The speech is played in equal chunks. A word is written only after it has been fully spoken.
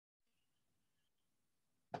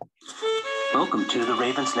Welcome to the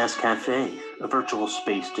Raven's Nest Café, a virtual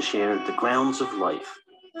space to share the grounds of life.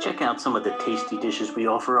 Check out some of the tasty dishes we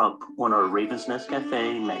offer up on our Raven's Nest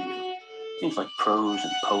Cafe menu. Things like prose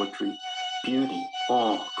and poetry, beauty,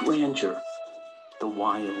 awe, grandeur, the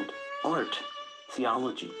wild, art,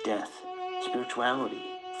 theology, death, spirituality,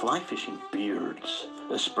 fly fishing, beards,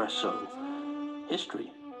 espresso,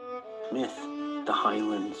 history, myth, the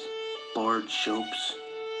Highlands, bard chopes,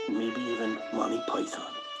 maybe even Monty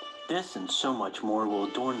Python. This and so much more will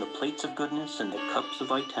adorn the plates of goodness and the cups of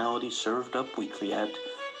vitality served up weekly at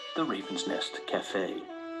the Raven's Nest Cafe.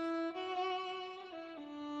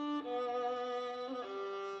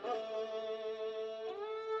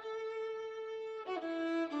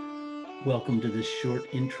 Welcome to this short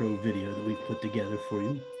intro video that we've put together for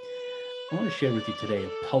you. I want to share with you today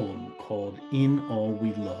a poem called In All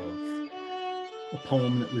We Love. A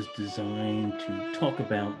poem that was designed to talk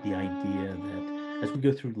about the idea that as we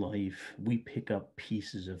go through life, we pick up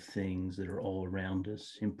pieces of things that are all around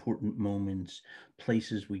us, important moments,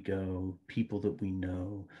 places we go, people that we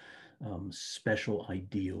know, special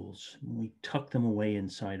ideals. We tuck them away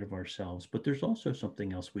inside of ourselves, but there's also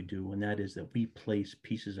something else we do, and that is that we place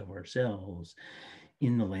pieces of ourselves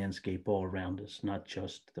in the landscape all around us, not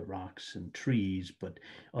just the rocks and trees, but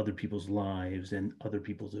other people's lives and other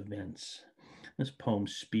people's events. This poem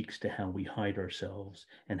speaks to how we hide ourselves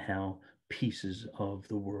and how pieces of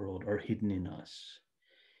the world are hidden in us.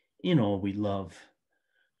 In all we love,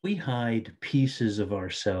 we hide pieces of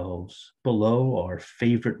ourselves below our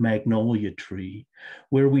favorite magnolia tree,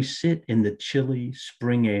 where we sit in the chilly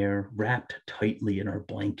spring air, wrapped tightly in our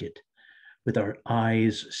blanket, with our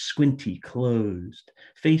eyes squinty closed,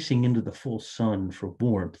 facing into the full sun for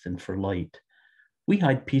warmth and for light. We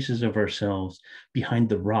hide pieces of ourselves behind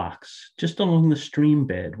the rocks, just along the stream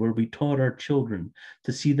bed where we taught our children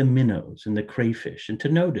to see the minnows and the crayfish and to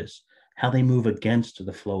notice how they move against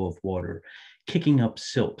the flow of water, kicking up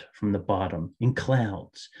silt from the bottom in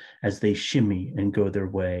clouds as they shimmy and go their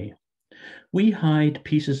way. We hide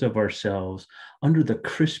pieces of ourselves under the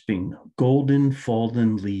crisping, golden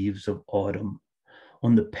fallen leaves of autumn,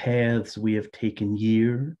 on the paths we have taken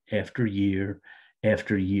year after year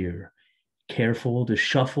after year, careful to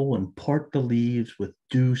shuffle and part the leaves with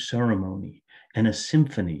due ceremony and a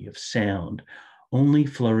symphony of sound only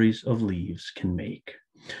flurries of leaves can make.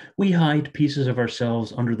 We hide pieces of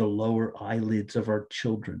ourselves under the lower eyelids of our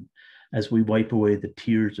children as we wipe away the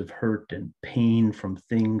tears of hurt and pain from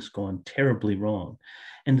things gone terribly wrong,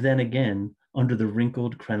 and then again under the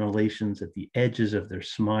wrinkled crenellations at the edges of their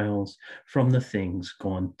smiles from the things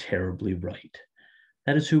gone terribly right.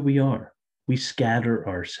 That is who we are. We scatter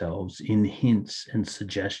ourselves in hints and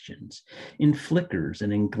suggestions, in flickers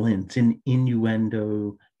and in glints, in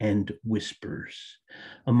innuendo and whispers,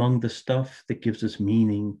 among the stuff that gives us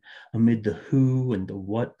meaning, amid the who and the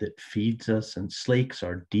what that feeds us and slakes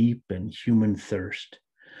our deep and human thirst.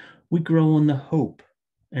 We grow on the hope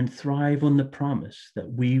and thrive on the promise that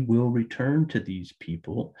we will return to these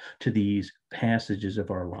people, to these passages of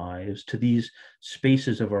our lives, to these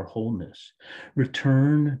spaces of our wholeness,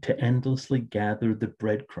 return to endlessly gather the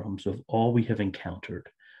breadcrumbs of all we have encountered,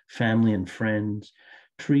 family and friends,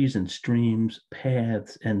 trees and streams,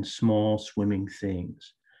 paths and small swimming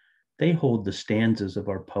things. They hold the stanzas of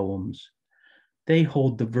our poems. They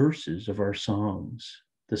hold the verses of our songs,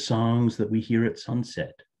 the songs that we hear at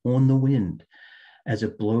sunset, on the wind, as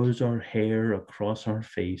it blows our hair across our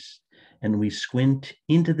face and we squint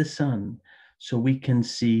into the sun so we can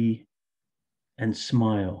see and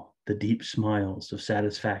smile the deep smiles of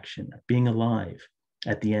satisfaction at being alive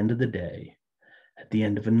at the end of the day, at the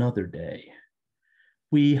end of another day.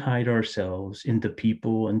 We hide ourselves in the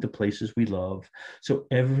people and the places we love, so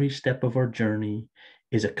every step of our journey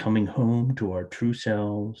is a coming home to our true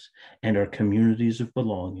selves and our communities of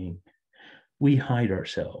belonging. We hide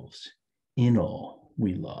ourselves in all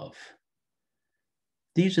we love.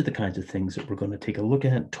 These are the kinds of things that we're going to take a look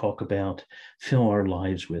at, talk about, fill our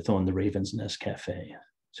lives with on the Raven's Nest Cafe.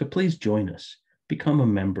 So please join us. Become a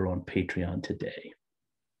member on Patreon today.